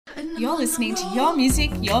You're listening to Your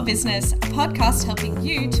Music, Your Business, a podcast helping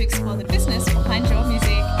you to explore the business behind your music.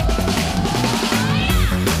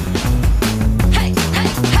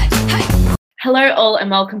 Hello all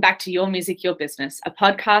and welcome back to Your Music, Your Business, a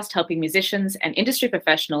podcast helping musicians and industry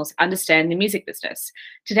professionals understand the music business.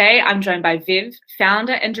 Today I'm joined by Viv,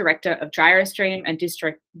 founder and director of GyroStream and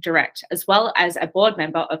Distro Direct, as well as a board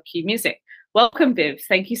member of Q Music. Welcome, Viv.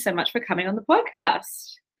 Thank you so much for coming on the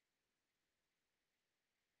podcast.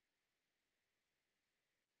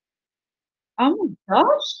 Oh my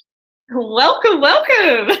gosh. Welcome.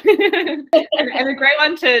 and a great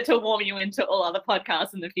one to warm you into all other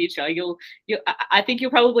podcasts in the future. I think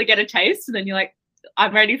you'll probably get a taste and then you're like,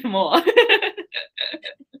 I'm ready for more.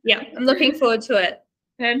 Yeah, I'm looking forward to it.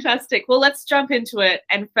 Fantastic. Well, let's jump into it.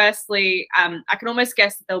 And firstly, I can almost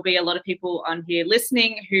guess that there'll be a lot of people on here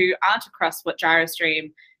listening who aren't across what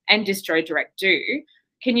GyroStream and Distro Direct do.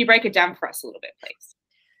 Can you break it down for us a little bit, please?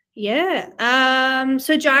 Yeah.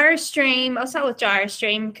 So GyroStream, I'll start with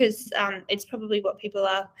GyroStream because it's probably what people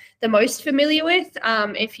are the most familiar with.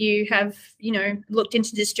 If you have, looked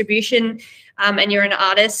into distribution and you're an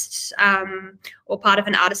artist or part of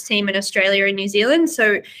an artist team in Australia and New Zealand.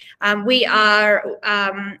 So we are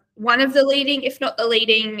one of the leading, if not the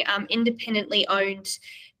leading, independently owned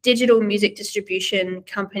digital music distribution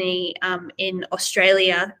company in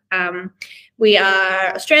Australia. We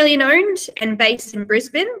are Australian owned and based in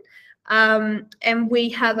Brisbane. And we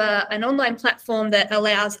have an online platform that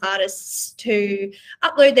allows artists to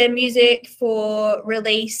upload their music for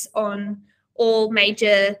release on all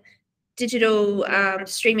major digital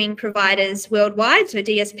streaming providers worldwide, so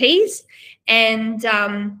DSPs. And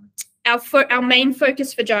our main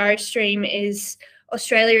focus for GyroStream is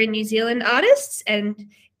Australia and New Zealand artists and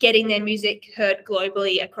getting their music heard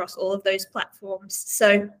globally across all of those platforms.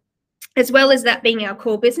 So as well as that being our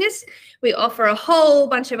core business, we offer a whole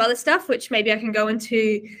bunch of other stuff, which maybe I can go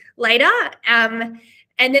into later. And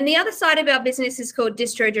then the other side of our business is called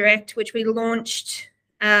Distro Direct, which we launched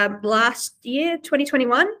last year,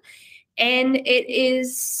 2021. And it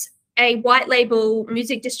is a white label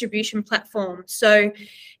music distribution platform. So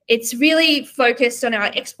it's really focused on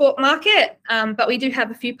our export market, but we do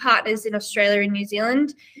have a few partners in Australia and New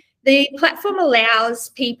Zealand. The platform allows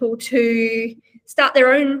people to start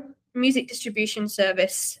their own music distribution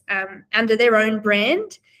service under their own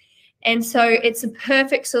brand. And so it's a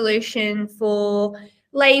perfect solution for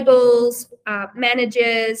labels,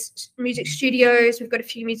 managers, music studios. We've got a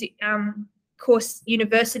few music course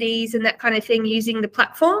universities and that kind of thing using the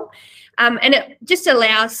platform. And it just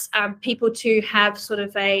allows people to have sort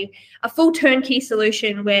of a full turnkey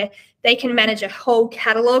solution where they can manage a whole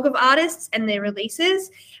catalogue of artists and their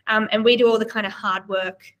releases. And we do all the kind of hard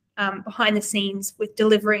work behind the scenes with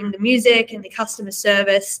delivering the music and the customer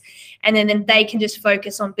service. And then they can just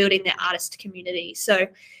focus on building their artist community. So,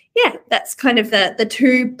 yeah, that's kind of the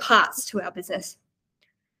two parts to our business.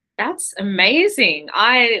 That's amazing.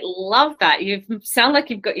 I love that. You sound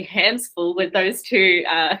like you've got your hands full with those two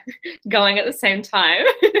going at the same time.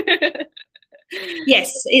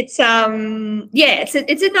 Yes, it's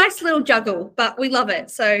a nice little juggle, but we love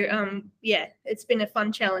it. So it's been a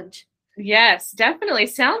fun challenge. Yes, definitely.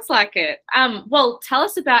 Sounds like it. Well, tell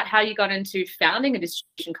us about how you got into founding a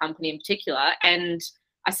distribution company in particular, and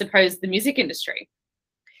I suppose the music industry.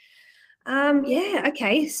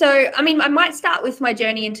 Okay. So, I mean, I might start with my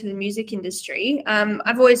journey into the music industry.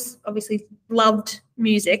 I've always obviously loved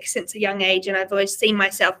music since a young age, and I've always seen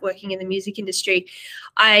myself working in the music industry.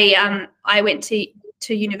 I went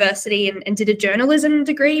to university and did a journalism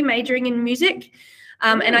degree majoring in music.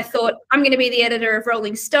 And I thought, I'm going to be the editor of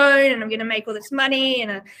Rolling Stone and I'm going to make all this money.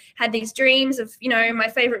 And I had these dreams of, my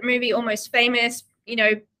favorite movie, Almost Famous,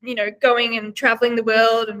 going and traveling the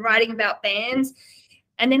world and writing about bands.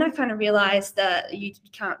 And then I kind of realized that you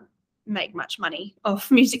can't make much money off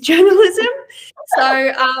music journalism.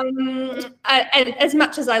 So as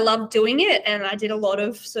much as I love doing it, and I did a lot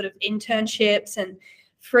of sort of internships and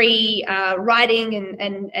free writing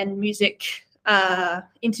and music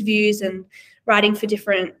interviews and writing for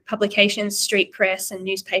different publications, street press and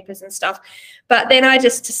newspapers and stuff. But then I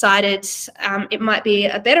just decided it might be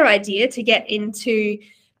a better idea to get into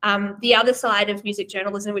the other side of music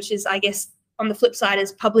journalism, which is, I guess, on the flip side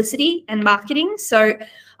is publicity and marketing. So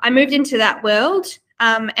I moved into that world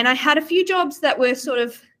and I had a few jobs that were sort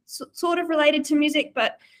of related to music,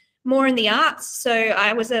 but more in the arts. So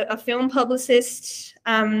I was a film publicist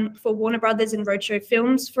for Warner Brothers and Roadshow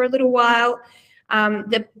Films for a little while.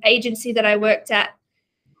 The agency that I worked at,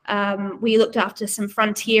 we looked after some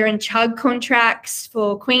Frontier and Chug contracts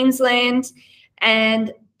for Queensland.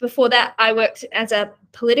 And before that, I worked as a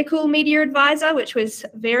political media advisor, which was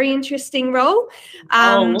a very interesting role.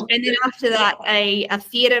 And then after that, a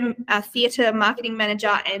theatre marketing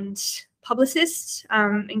manager and publicist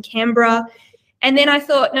in Canberra. And then I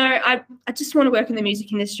thought, no, I just want to work in the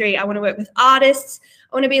music industry. I want to work with artists.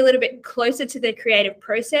 I want to be a little bit closer to the creative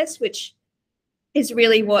process, which is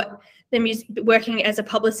really what the music, working as a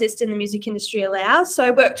publicist in the music industry allows. So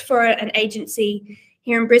I worked for an agency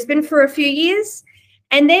here in Brisbane for a few years.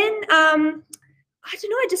 And then, I don't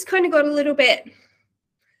know, I just kind of got a little bit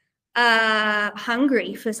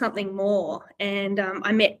hungry for something more. And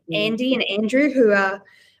I met Andy and Andrew, who are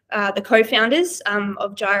the co-founders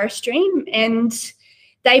of GyroStream, and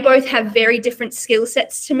they both have very different skill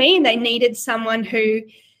sets to me, and they needed someone who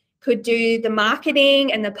could do the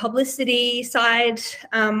marketing and the publicity side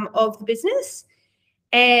of the business.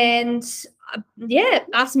 And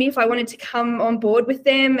asked me if I wanted to come on board with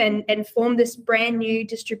them and form this brand new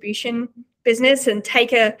distribution business and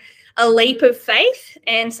take a leap of faith.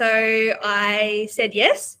 And so I said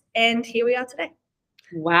yes, and here we are today.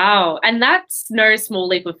 Wow. And that's no small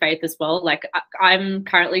leap of faith as well. Like, I'm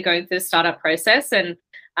currently going through the startup process, and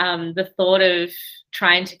the thought of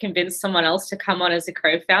trying to convince someone else to come on as a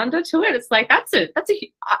co-founder to it, it's like,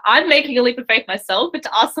 I'm making a leap of faith myself, but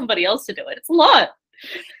to ask somebody else to do it, it's a lot.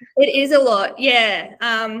 It is a lot, yeah.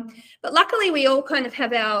 But luckily we all kind of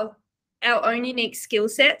have our own unique skill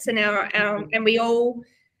sets, and and we all,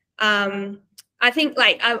 I think,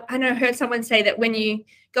 like, I know I heard someone say that when you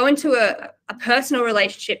go into a personal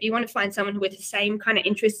relationship, you want to find someone with the same kind of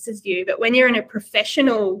interests as you. But when you're in a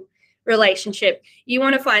professional relationship, you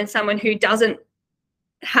want to find someone who doesn't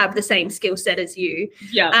have the same skill set as you.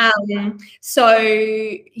 Yeah. So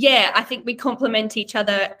yeah, I think we complement each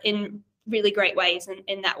other in really great ways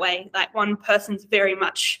in that way. Like, one person's very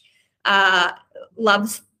much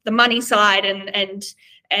loves the money side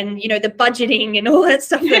and you know, the budgeting and all that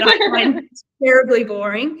stuff that I find terribly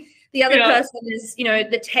boring. The other person is, you know,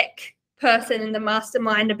 the tech person and the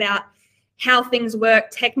mastermind about how things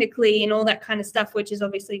work technically and all that kind of stuff, which is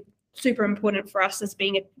obviously super important for us as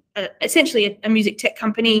being essentially a music tech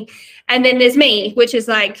company. And then there's me, which is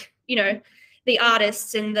like, you know, the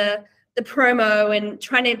artists and the promo and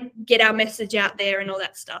trying to get our message out there and all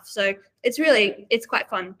that stuff. So it's quite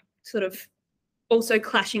fun, sort of. Also,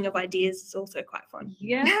 clashing of ideas is also quite fun.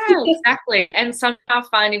 Yeah, exactly. And somehow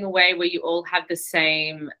finding a way where you all have the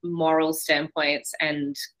same moral standpoints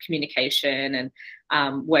and communication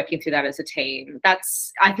and working through that as a team.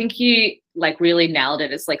 I think you like really nailed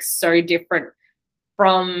it. It's like so different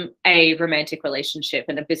from a romantic relationship,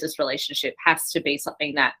 and a business relationship has to be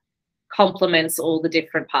something that complements all the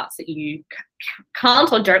different parts that you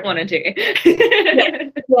can't or don't want to do.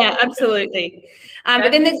 Yeah, absolutely.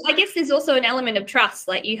 But then I guess there's also an element of trust.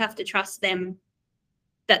 Like, you have to trust them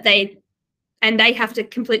that they have to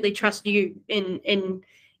completely trust you in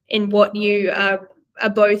what you are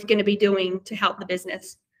both going to be doing to help the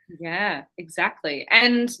business. Yeah, exactly.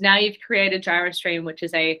 And now you've created GyroStream, which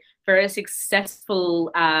is a very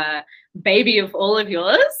successful baby of all of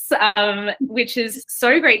yours, which is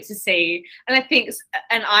so great to see. And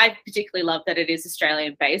I particularly love that it is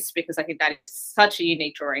Australian based, because I think that is such a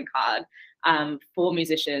unique drawing card for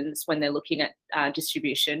musicians when they're looking at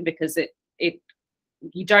distribution, because if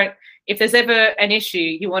there's ever an issue,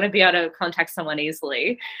 you want to be able to contact someone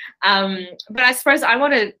easily. But I suppose I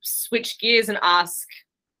want to switch gears and ask,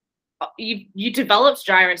 you developed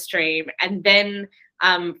GyroStream, and then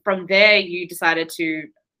from there you decided to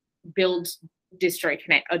build Direct.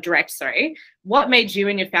 What made you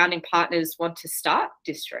and your founding partners want to start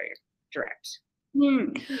Direct?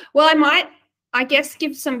 Well, I guess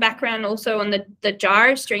give some background also on the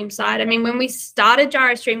GyroStream side. I mean, when we started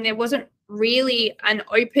GyroStream, there wasn't really an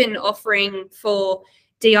open offering for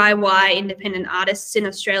DIY independent artists in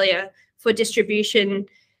Australia for distribution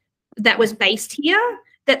that was based here,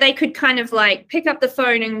 that they could kind of like pick up the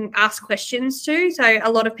phone and ask questions to. So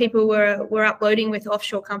a lot of people were uploading with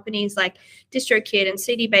offshore companies like DistroKid and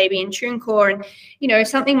CD Baby and TuneCore, and, you know,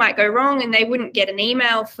 something might go wrong and they wouldn't get an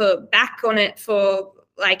email back on it for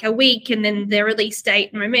like a week, and then their release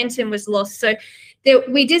date and momentum was lost. So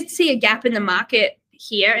we did see a gap in the market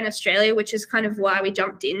here in Australia, which is kind of why we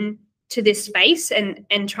jumped into this space and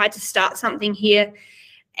tried to start something here.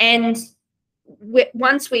 And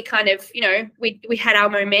once we kind of, you know, we had our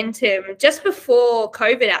momentum just before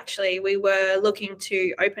COVID, actually, we were looking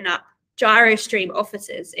to open up GyroStream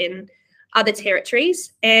offices in other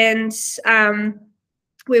territories. And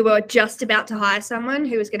we were just about to hire someone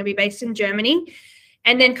who was going to be based in Germany.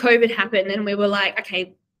 And then COVID happened, and we were like,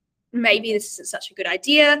 okay, maybe this isn't such a good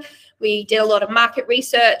idea. We did a lot of market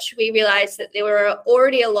research. We realized that there were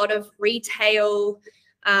already a lot of retail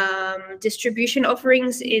distribution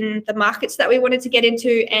offerings in the markets that we wanted to get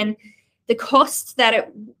into, and the costs that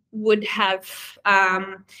it would have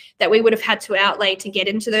that we would have had to outlay to get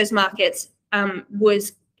into those markets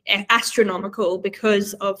was astronomical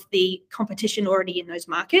because of the competition already in those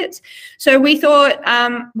markets. So we thought,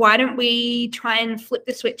 why don't we try and flip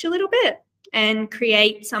the switch a little bit and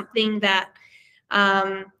create something that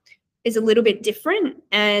is a little bit different,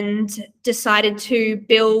 and decided to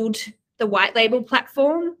build the white label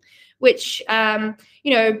platform, which,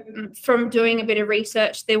 you know, from doing a bit of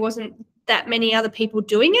research, there wasn't that many other people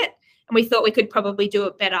doing it, and we thought we could probably do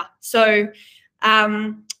it better. So,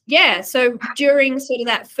 yeah, so during sort of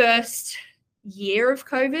that first year of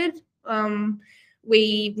COVID,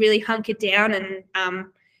 we really hunkered down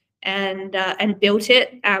and built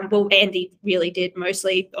it. Well, Andy really did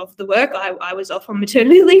mostly of the work. I was off on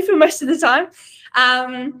maternity leave for most of the time.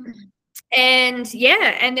 And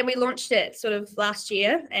yeah, and then we launched it sort of last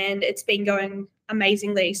year, and it's been going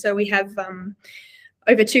amazingly. So we have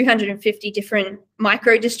over 250 different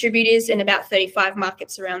micro distributors in about 35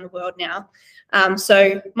 markets around the world now.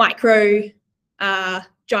 So micro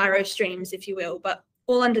gyro streams, if you will, but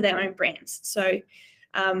all under their own brands. So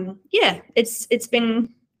yeah, it's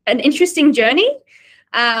been an interesting journey.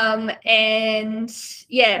 And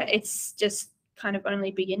yeah, it's just kind of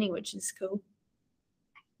only beginning, which is cool.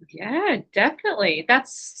 Yeah, definitely.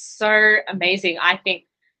 That's so amazing. I think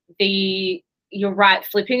you're right,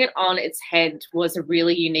 flipping it on its head was a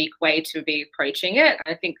really unique way to be approaching it.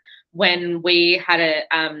 I think when we had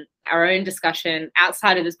our own discussion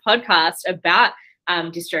outside of this podcast about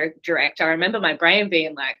Distro Direct, I remember my brain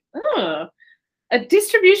being like, oh, a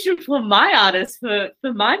distribution for my artists, for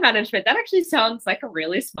my management, that actually sounds like a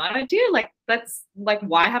really smart idea. Like, that's like,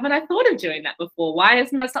 why haven't I thought of doing that before? Why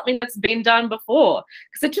isn't that something that's been done before?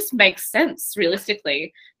 Because it just makes sense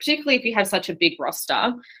realistically, particularly if you have such a big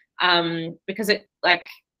roster, because it, like,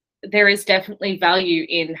 there is definitely value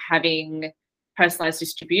in having personalized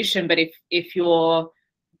distribution. But if your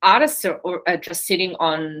artists are just sitting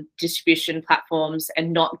on distribution platforms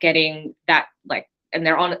and not getting that, like, and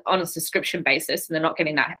they're on a subscription basis and they're not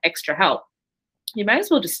getting that extra help, you may as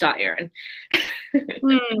well just start your own.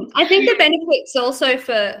 I think the benefits also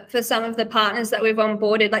for some of the partners that we've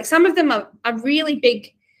onboarded, like some of them are really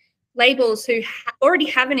big labels who already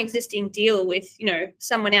have an existing deal with, you know,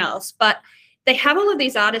 someone else, but they have all of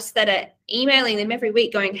these artists that are emailing them every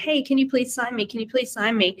week going, hey, can you please sign me? Can you please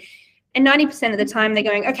sign me? And 90% of the time they're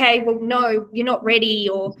going, okay, well, no, you're not ready,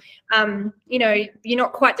 or, you know, you're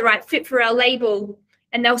not quite the right fit for our label.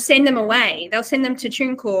 And they'll send them away. They'll send them to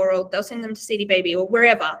TuneCore, or they'll send them to CD Baby or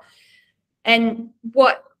wherever. And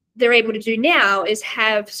what they're able to do now is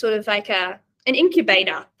have sort of like an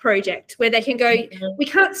incubator project where they can go, we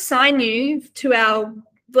can't sign you to our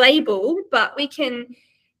label, but we can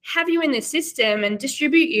have you in the system and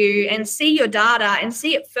distribute you and see your data and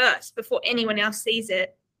see it first before anyone else sees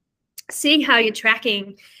it. See how you're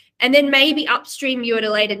tracking, and then maybe upstream you at a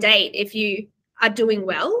later date if you are doing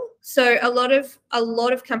well. So a lot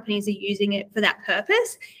of companies are using it for that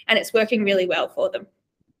purpose, and it's working really well for them.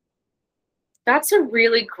 That's a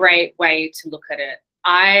really great way to look at it.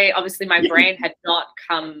 Obviously my brain had not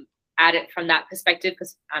come at it from that perspective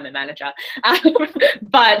because I'm a manager,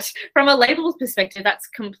 but from a label's perspective, that's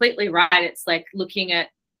completely right. It's like looking at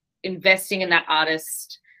investing in that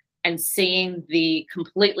artist and seeing the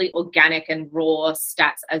completely organic and raw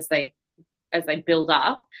stats as they build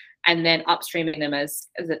up, and then upstreaming them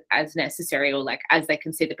as necessary, or like as they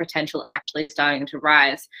can see the potential actually starting to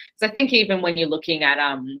rise. So I think even when you're looking at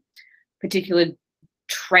particular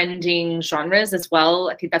trending genres as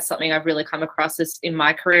well, I think that's something I've really come across in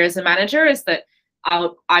my career as a manager, is that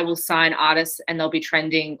I will sign artists and they'll be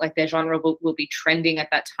trending, like their genre will be trending at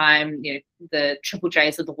that time, you know, the Triple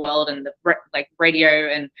J's of the world and the like radio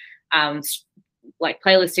and like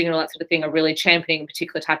playlisting and all that sort of thing are really championing a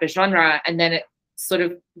particular type of genre, and then it sort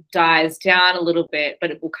of dies down a little bit,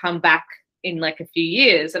 but it will come back in like a few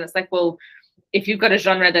years. And it's like, well, if you've got a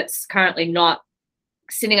genre that's currently not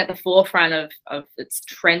sitting at the forefront of its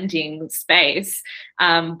trending space,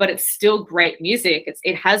 but it's still great music,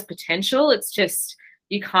 it has potential, it's just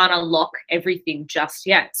you can't unlock everything just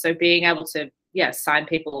yet. So being able to sign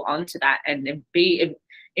people onto that and be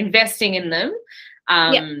investing in them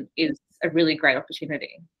is a really great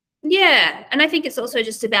opportunity. Yeah, and I think it's also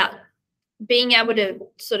just about being able to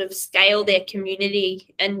sort of scale their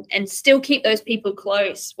community and still keep those people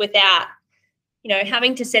close without, you know,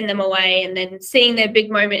 having to send them away and then seeing their big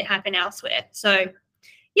moment happen elsewhere. So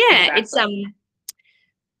yeah, exactly.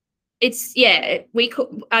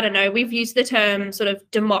 I don't know, we've used the term sort of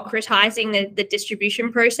democratizing the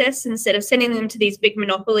distribution process instead of sending them to these big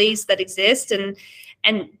monopolies that exist, and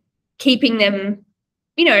keeping them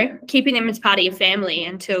as part of your family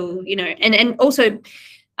until, and also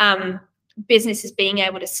businesses being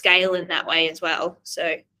able to scale in that way as well.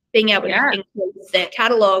 So being able to increase their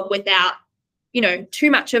catalog without, too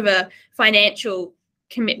much of a financial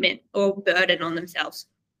commitment or burden on themselves.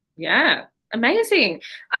 Yeah, amazing.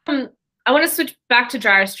 I want to switch back to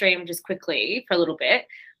Gyrostream just quickly for a little bit.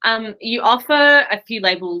 You offer a few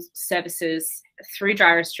label services through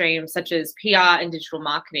Gyrostream, such as PR and digital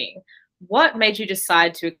marketing. What made you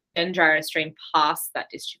decide to extend Gyrostream past that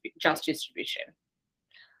distribution?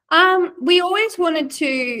 We always wanted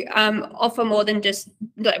to offer more than just,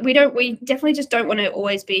 we definitely just don't want to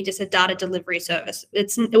always be just a data delivery service.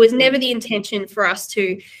 It was never the intention for us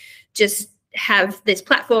to just have this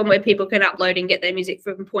platform where people can upload and get their music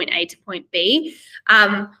from point A to point B.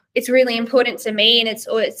 It's really important to me, and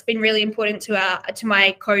it's been really important to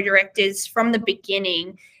my co-directors from the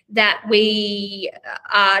beginning, that we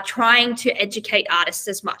are trying to educate artists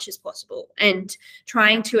as much as possible and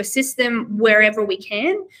trying to assist them wherever we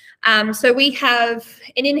can. So we have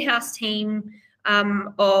an in-house team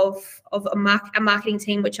of a marketing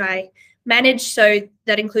team, which I manage. So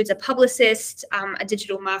that includes a publicist, a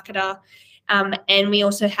digital marketer, and we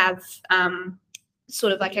also have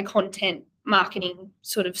sort of like a content marketing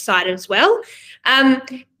sort of side as well.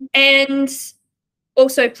 And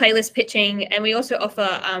also playlist pitching, and we also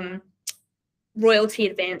offer royalty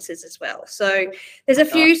advances as well. So there's a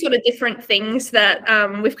few sort of different things that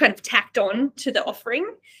we've kind of tacked on to the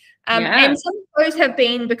offering. And some of those have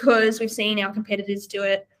been because we've seen our competitors do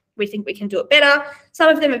it. We think we can do it better. Some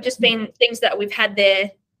of them have just been things that we've had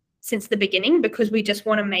there since the beginning, because we just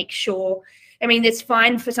want to make sure. I mean, it's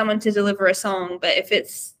fine for someone to deliver a song, but if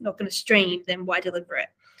it's not going to stream, then why deliver it?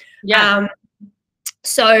 Yeah.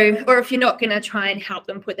 So, or if you're not going to try and help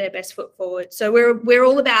them put their best foot forward. So we're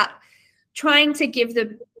all about trying to give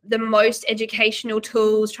the most educational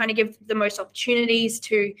tools, trying to give the most opportunities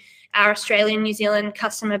to our Australian, New Zealand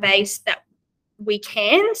customer base that we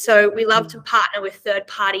can. So we love to partner with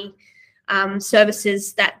third-party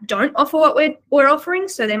services that don't offer what we're offering.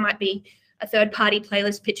 So there might be a third-party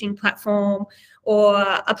playlist pitching platform, or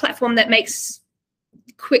a platform that makes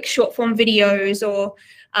quick short-form videos, or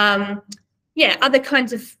other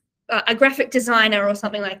kinds of a graphic designer or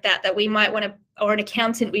something like that we might want to, or an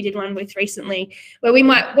accountant we did one with recently, where we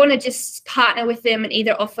might want to just partner with them and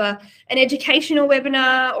either offer an educational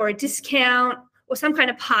webinar or a discount or some kind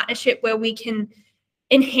of partnership where we can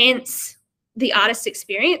enhance the artist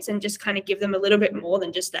experience and just kind of give them a little bit more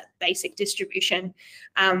than just that basic distribution.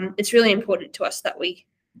 It's really important to us that we,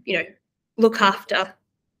 look after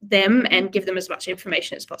them and give them as much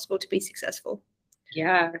information as possible to be successful.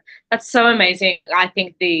 Yeah, that's so amazing. I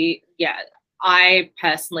think I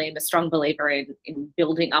personally am a strong believer in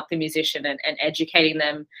building up the musician and educating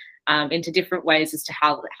them into different ways as to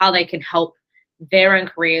how they can help their own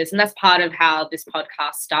careers. And that's part of how this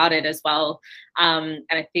podcast started as well. And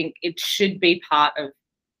I think it should be part of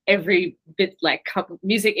every bit, like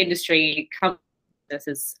music industry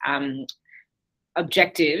businesses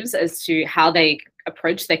objectives as to how they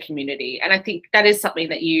approach their community. And I think that is something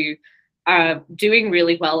that you are doing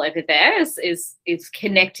really well over there, is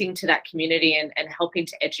connecting to that community and helping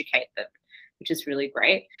to educate them, which is really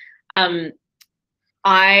great.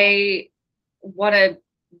 I want to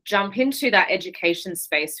jump into that education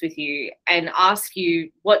space with you and ask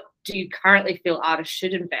you, what do you currently feel artists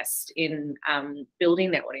should invest in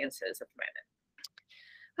building their audiences at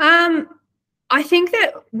the moment? I think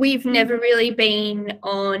that we've never really been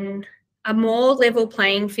on a more level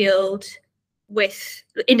playing field with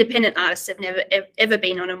independent artists. Have never ever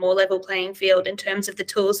been on a more level playing field in terms of the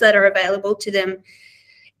tools that are available to them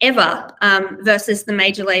ever, versus the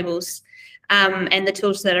major labels and the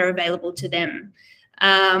tools that are available to them.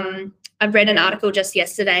 I've read an article just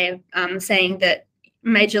yesterday saying that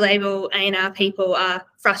major label A&R people are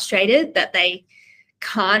frustrated that they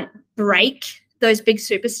can't break those big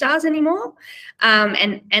superstars anymore,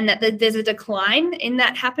 and that there's a decline in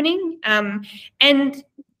that happening. And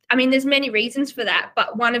I mean, there's many reasons for that,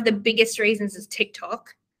 but one of the biggest reasons is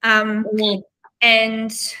TikTok. And with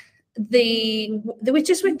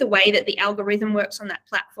the way that the algorithm works on that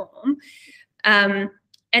platform,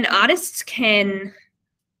 and artists can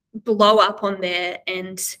blow up on there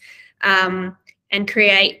and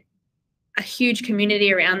create a huge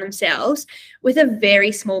community around themselves with a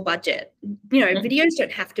very small budget. Videos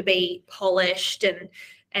don't have to be polished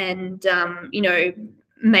and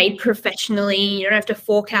made professionally. You don't have to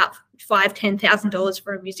fork out $5,000-$10,000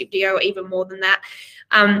 for a music video, or even more than that.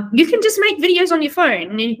 You can just make videos on your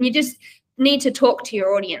phone, and you just need to talk to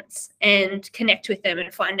your audience and connect with them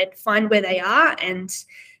and find where they are. And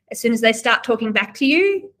as soon as they start talking back to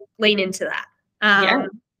you, lean into that.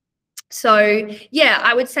 So yeah,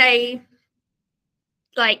 I would say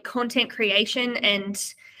like content creation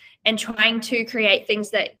and trying to create things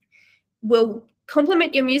that will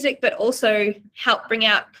complement your music, but also help bring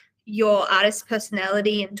out your artist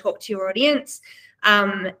personality and talk to your audience,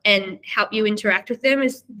 and help you interact with them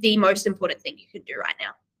is the most important thing you can do right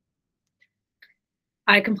now.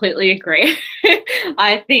 I completely agree.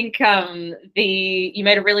 I think you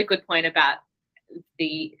made a really good point about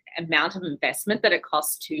the amount of investment that it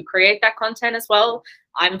costs to create that content as well.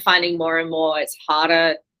 I'm finding more and more it's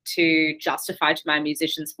harder to justify to my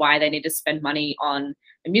musicians why they need to spend money on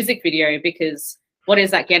a music video, because what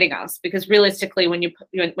is that getting us? Because realistically, when you're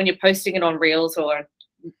posting it on Reels or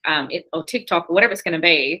TikTok or whatever it's going to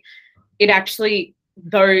be, it actually,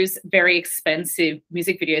 those very expensive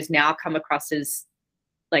music videos now come across as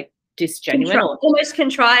like disgenuine or almost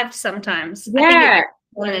contrived sometimes. Yeah, I think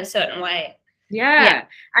it's in a certain way. Yeah.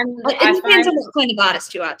 And it depends on what kind of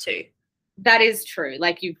artist you are too. That is true.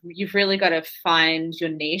 Like you've really got to find your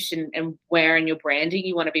niche and where in your branding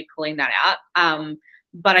you want to be pulling that out.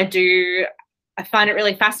 But I find it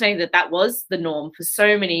really fascinating that was the norm for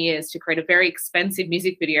so many years, to create a very expensive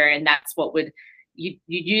music video, and that's what you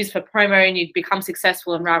use for promo, and you'd become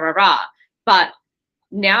successful and rah, rah, rah. But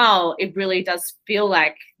now it really does feel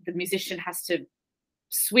like the musician has to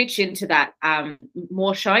switch into that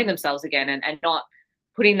more showing themselves again, and not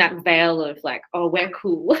putting that veil of like, oh, we're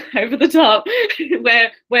cool over the top,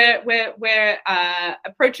 we're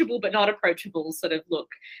approachable but not approachable sort of look.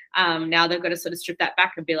 Now they've got to sort of strip that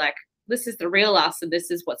back and be like, this is the real us, and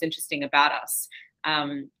this is what's interesting about us.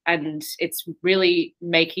 And it's really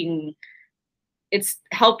it's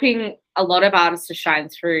helping a lot of artists to shine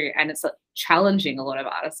through, and it's challenging a lot of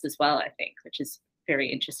artists as well, I think, which is a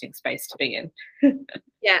very interesting space to be in.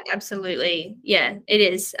 Yeah, absolutely. Yeah, it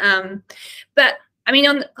is. But I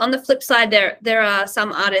mean, on the flip side, there are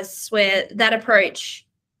some artists where that approach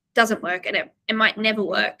doesn't work, and it might never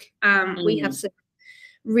work. We have some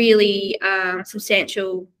really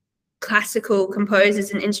substantial classical composers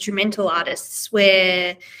and instrumental artists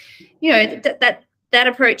where, you know, that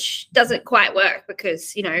approach doesn't quite work,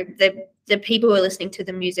 because, you know, the people who are listening to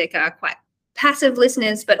the music are quite passive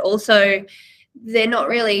listeners, but also they're not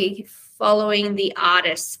really following the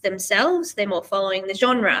artists themselves. They're more following the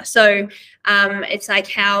genre. So it's like,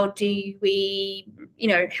 how do we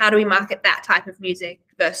market that type of music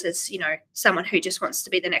versus, you know, someone who just wants to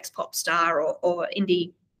be the next pop star or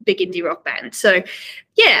big indie rock band. So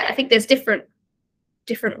yeah, I think there's different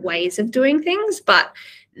ways of doing things, but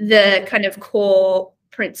the kind of core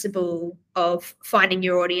principle of finding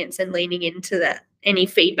your audience and leaning into that, any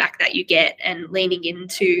feedback that you get, and leaning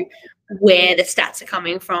into where the stats are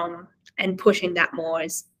coming from and pushing that more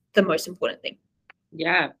is the most important thing.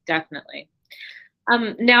 Yeah, definitely.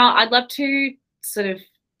 Now I'd love to sort of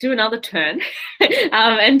do another turn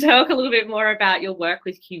and talk a little bit more about your work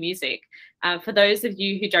with Q Music. For those of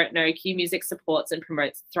you who don't know, Q Music supports and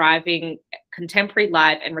promotes thriving contemporary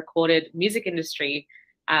live and recorded music industry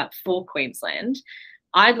for Queensland.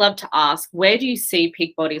 I'd love to ask, where do you see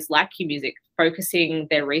peak bodies like Q Music focusing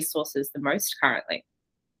their resources the most currently?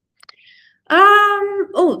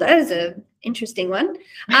 Oh, that is an interesting one.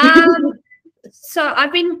 So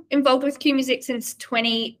I've been involved with Q Music since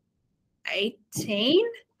 2018.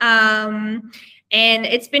 And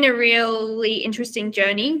it's been a really interesting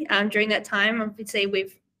journey during that time.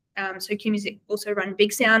 Obviously, so Q Music also run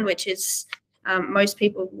Big Sound, which is, most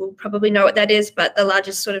people will probably know what that is, but the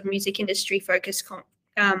largest sort of music industry focused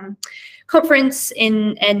conference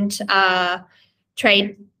and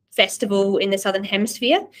trade festival in the Southern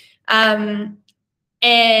Hemisphere. And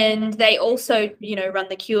they also, you know, run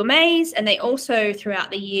the QMAs, and they also throughout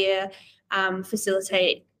the year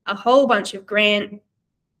facilitate a whole bunch of grant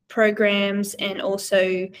programs and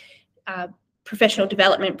also professional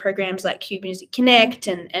development programs like Q Music Connect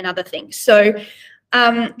and other things. So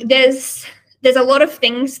there's a lot of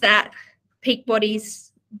things that peak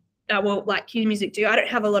bodies, like Q Music do. I don't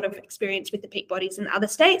have a lot of experience with the peak bodies in other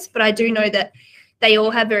states, but I do know that they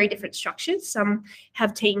all have very different structures. Some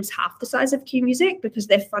have teams half the size of Q Music because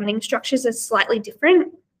their funding structures are slightly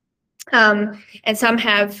different. And some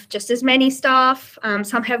have just as many staff.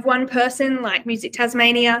 Some have one person, like Music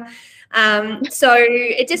Tasmania. So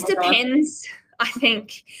it just depends, I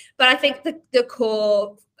think. But I think the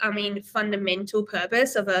core, fundamental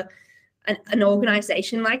purpose of a an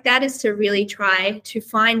organization like that is to really try to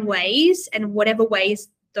find ways, and whatever ways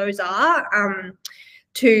those are,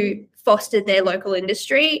 to foster their local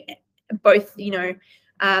industry, both, you know,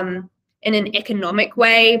 in an economic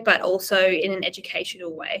way, but also in an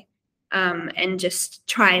educational way. And just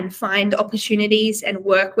try and find opportunities and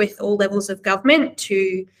work with all levels of government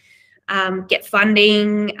to get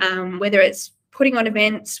funding, whether it's putting on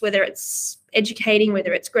events, whether it's educating,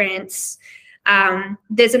 whether it's grants.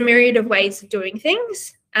 There's a myriad of ways of doing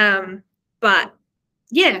things. But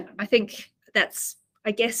yeah, I think that's,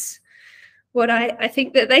 I guess, what I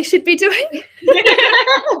think that they should be doing.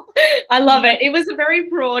 I love it. It was a very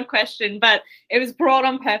broad question, but it was broad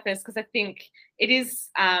on purpose, because I think it is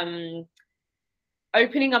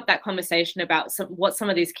opening up that conversation about what some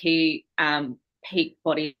of these key peak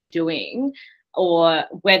bodies are doing, or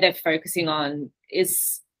where they're focusing on,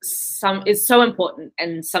 is so important,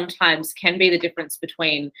 and sometimes can be the difference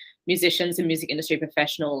between musicians and music industry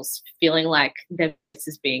professionals feeling like their voice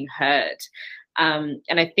is being heard. And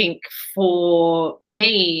I think for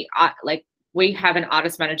me, we have an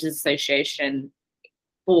Artist Managers Association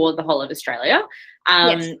for the whole of Australia.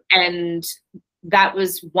 Yes. And that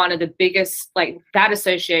was one of the biggest, that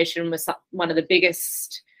association was one of the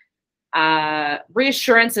biggest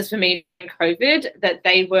reassurances for me in COVID, that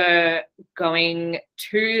they were going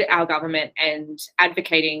to our government and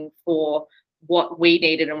advocating for what we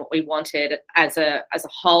needed and what we wanted as a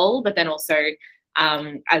whole, but then also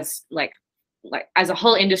as a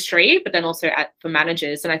whole industry, but then also for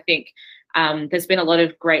managers. And I think there's been a lot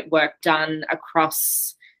of great work done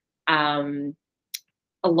across a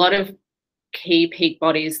lot of key peak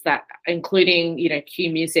bodies, that including, you know,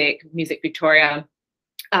 Q Music, Music Victoria,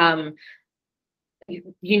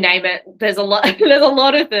 you name it. There's a lot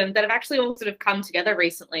of them that have actually all sort of come together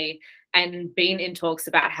recently and been in talks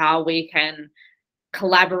about how we can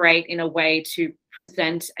collaborate in a way to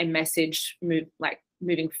present a message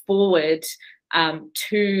moving forward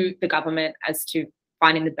to the government as to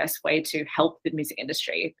finding the best way to help the music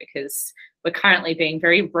industry, because we're currently being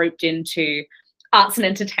very roped into arts and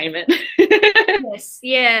entertainment. Yes,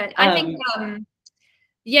 yeah. I think,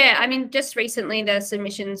 yeah, I mean, just recently the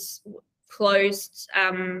submissions closed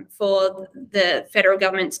for the federal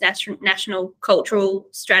government's national cultural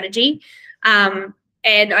strategy. And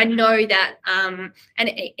I know that,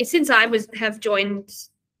 since I have joined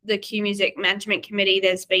the Q Music Management Committee,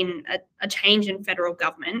 there's been a change in federal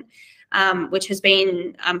government, which has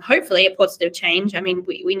been hopefully a positive change. I mean,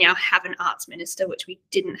 we now have an arts minister, which we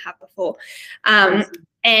didn't have before.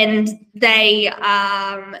 And they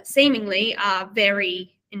seemingly are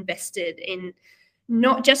very invested in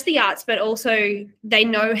not just the arts, but also they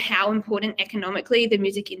know how important economically the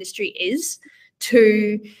music industry is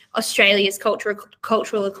to Australia's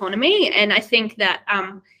cultural economy. And I think that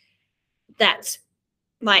that's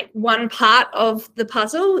like one part of the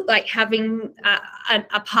puzzle, like having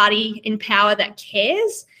a party in power that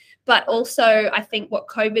cares. But also I think what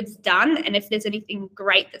COVID's done, and if there's anything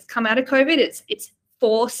great that's come out of COVID, it's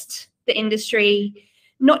forced the industry,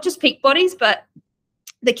 not just peak bodies, but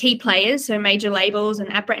the key players, so major labels and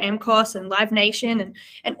APRA AMCOS and Live Nation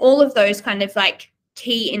and all of those kind of like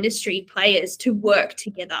key industry players to work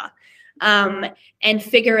together and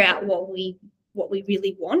figure out what we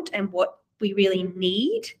really want and what we really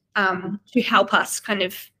need to help us kind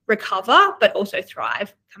of recover, but also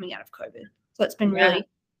thrive coming out of COVID. So it's been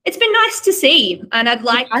it's been nice to see, and I'd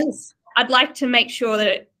like to make sure that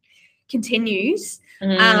it continues.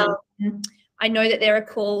 I know that there are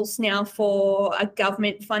calls now for a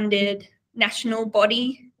government-funded national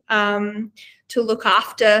body to look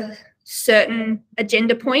after certain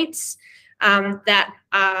agenda points that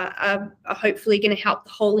are hopefully going to help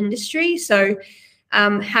the whole industry. So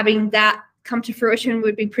having that come to fruition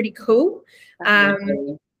would be pretty cool.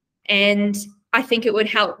 And I think it would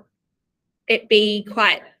help it be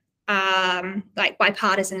quite like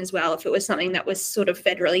bipartisan as well if it was something that was sort of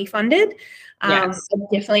federally funded. Yes. I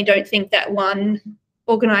definitely don't think that one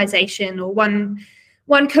organisation or one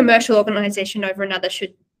commercial organisation over another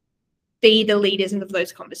should be the leaders of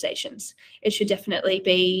those conversations. It should definitely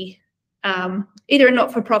be either a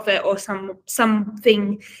not-for-profit or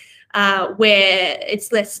something where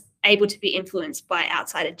it's less able to be influenced by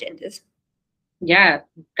outside agendas. Yeah,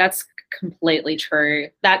 that's completely true.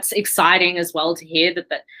 That's exciting as well to hear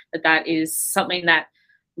that is something that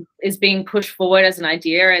is being pushed forward as an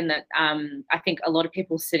idea, and that I think a lot of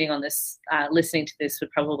people sitting on this, listening to this,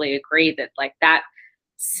 would probably agree that that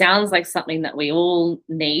sounds like something that we all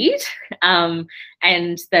need,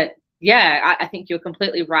 and that, yeah, I think you're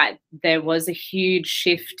completely right. There was a huge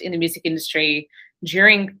shift in the music industry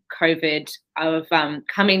during COVID of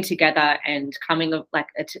coming together and coming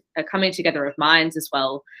together of minds as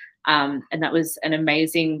well. And that was an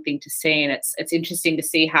amazing thing to see. And it's interesting to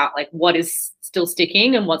see how, like, what is still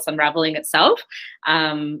sticking and what's unraveling itself.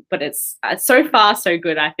 But it's so far so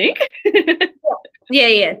good, I think.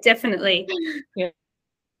 Yeah, definitely. Yeah.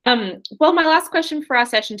 Well, my last question for our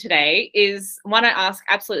session today is one I ask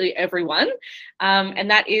absolutely everyone, and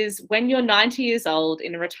that is, when you're 90 years old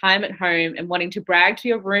in a retirement home and wanting to brag to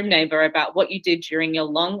your room neighbour about what you did during your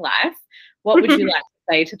long life, what would you like to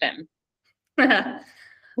say to them?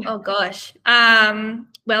 Oh gosh.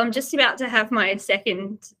 Well, I'm just about to have my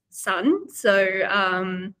second son, so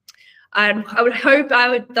I would hope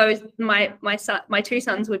my two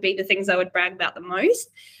sons would be the things I would brag about the most.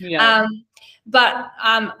 Yeah. But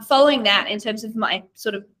following that, in terms of my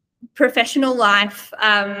sort of professional life,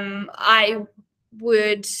 I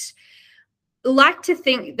would like to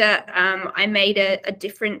think that I made a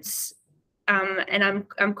difference, and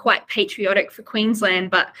I'm quite patriotic for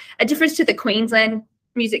Queensland, but a difference to the Queensland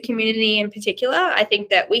music community in particular. I think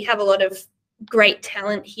that we have a lot of great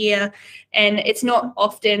talent here, and it's not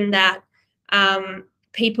often that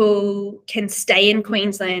people can stay in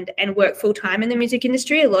Queensland and work full time in the music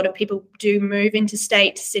industry. A lot of people do move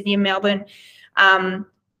interstate to Sydney and Melbourne,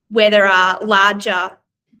 where there are larger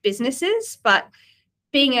businesses, but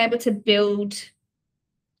being able to build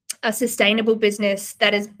a sustainable business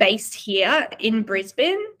that is based here in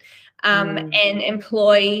Brisbane and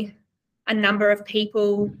employ a number of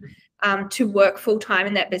people to work full time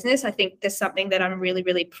in that business, I think there's something that I'm really,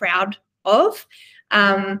 really proud of.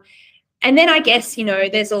 And then I guess, you know,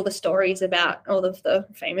 there's all the stories about all of the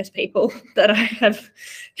famous people that I have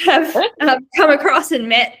come across and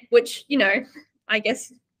met, which, you know, I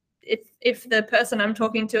guess if the person I'm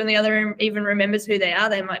talking to in the other room even remembers who they are,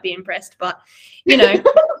 they might be impressed. But, you know,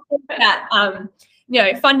 that, you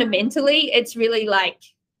know, fundamentally, it's really like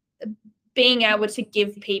being able to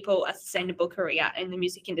give people a sustainable career in the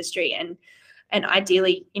music industry and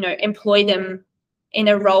ideally, you know, employ them in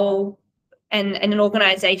a role and an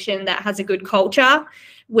organization that has a good culture,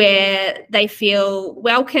 where they feel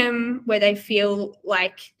welcome, where they feel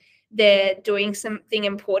like they're doing something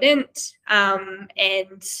important,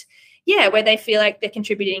 and yeah, where they feel like they're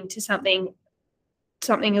contributing to something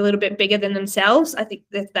a little bit bigger than themselves. I think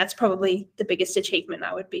that's probably the biggest achievement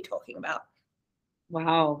I would be talking about.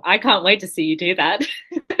 Wow, I can't wait to see you do that.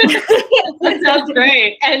 That sounds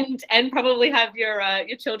great, and probably have your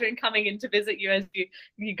children coming in to visit you as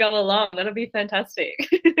you go along. That'll be fantastic.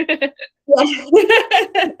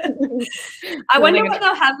 I wonder what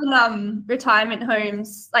they'll have in retirement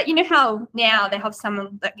homes. Like, you know how now they have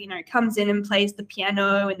someone that, you know, comes in and plays the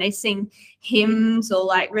piano and they sing hymns or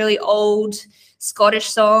like really old Scottish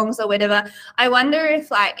songs or whatever. I wonder if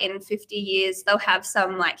like in 50 years they'll have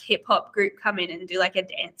some like hip hop group come in and do like a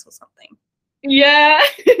dance or something. Yeah,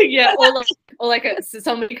 yeah, or like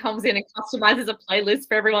somebody comes in and customizes a playlist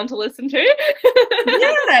for everyone to listen to. yeah.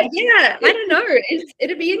 I don't know.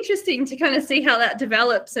 It'd be interesting to kind of see how that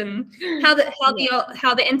develops and how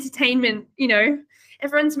the entertainment, you know,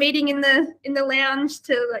 everyone's meeting in the lounge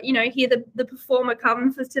to, you know, hear the performer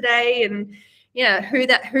come for today, and yeah, who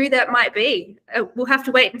that might be. We'll have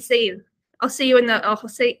to wait and see. I'll see you in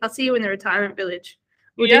the retirement village.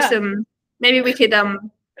 We'll do some. Maybe we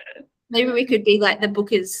could be like the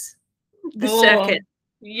bookers, the circuit.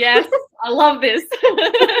 Yes, I love this.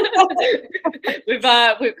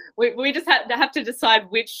 We just have to decide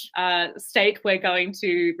which state we're going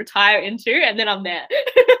to retire into, and then I'm there.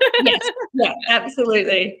 Yes, yeah,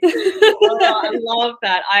 absolutely. I love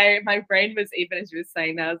that. My brain was, even as you were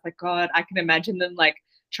saying that, I was like, God, I can imagine them like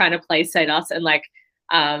trying to PlayState us and like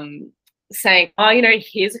saying, oh, you know,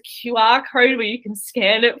 here's a QR code where you can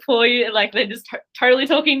scan it for you. And like they're just totally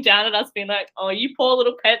talking down at us, being like, oh, you poor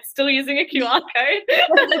little pets still using a QR code.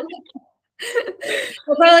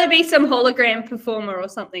 There'll probably be some hologram performer or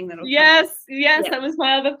something that'll yes, that was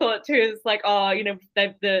my other thought too. Is like, oh, you know,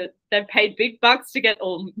 they've paid big bucks to get,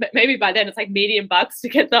 or maybe by then it's like medium bucks to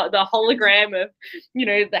get the hologram of, you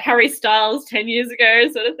know, the Harry Styles 10 years ago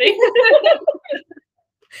sort of thing.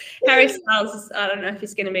 Harry Styles, I don't know if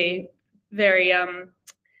he's going to be very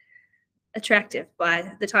attractive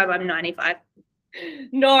by the time I'm 95.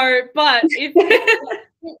 No, but if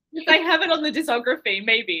they have it on the discography,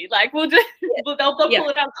 maybe like they'll pull it out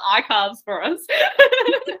the archives for us.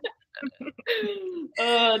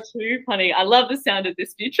 Oh, too funny. I love the sound of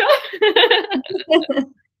this future.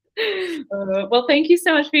 Well, thank you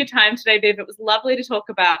so much for your time today, Viv. It was lovely to talk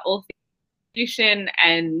about all things distribution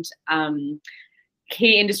and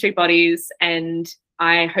key industry bodies, and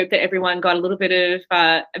I hope that everyone got a little bit of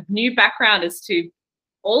a new background as to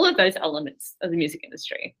all of those elements of the music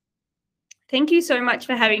industry. Thank you so much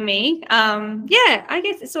for having me. Yeah, I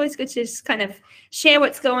guess it's always good to just kind of share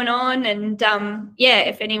what's going on. And yeah,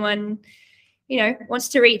 if anyone, wants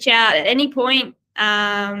to reach out at any point,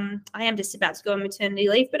 I am just about to go on maternity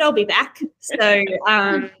leave, but I'll be back. So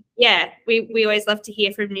yeah, we always love to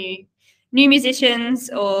hear from new musicians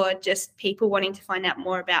or just people wanting to find out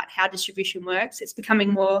more about how distribution works. It's becoming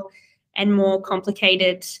more and more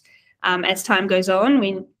complicated as time goes on.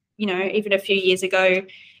 Even a few years ago,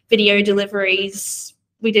 video deliveries,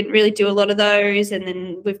 we didn't really do a lot of those. And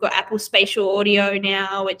then we've got Apple Spatial Audio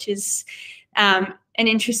now, which is an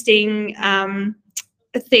interesting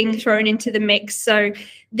thing thrown into the mix. So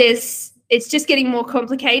it's just getting more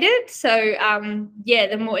complicated. So yeah,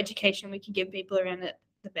 the more education we can give people around it,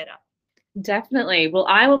 the better. Definitely. Well,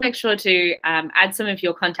 I will make sure to add some of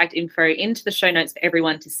your contact info into the show notes for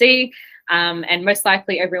everyone to see. And most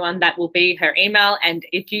likely everyone, that will be her email. And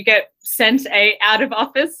if you get sent a out of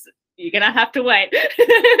office, you're going to have to wait.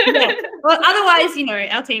 Yeah. Well, otherwise,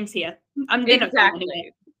 our team's here.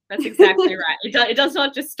 Exactly. That's exactly right. It does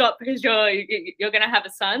not just stop because you're going to have a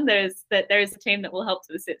son. There is a team that will help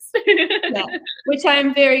to assist. Yeah, which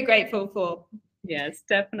I'm very grateful for. Yes,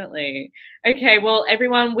 definitely. Okay, well,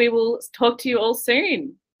 everyone, we will talk to you all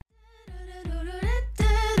soon.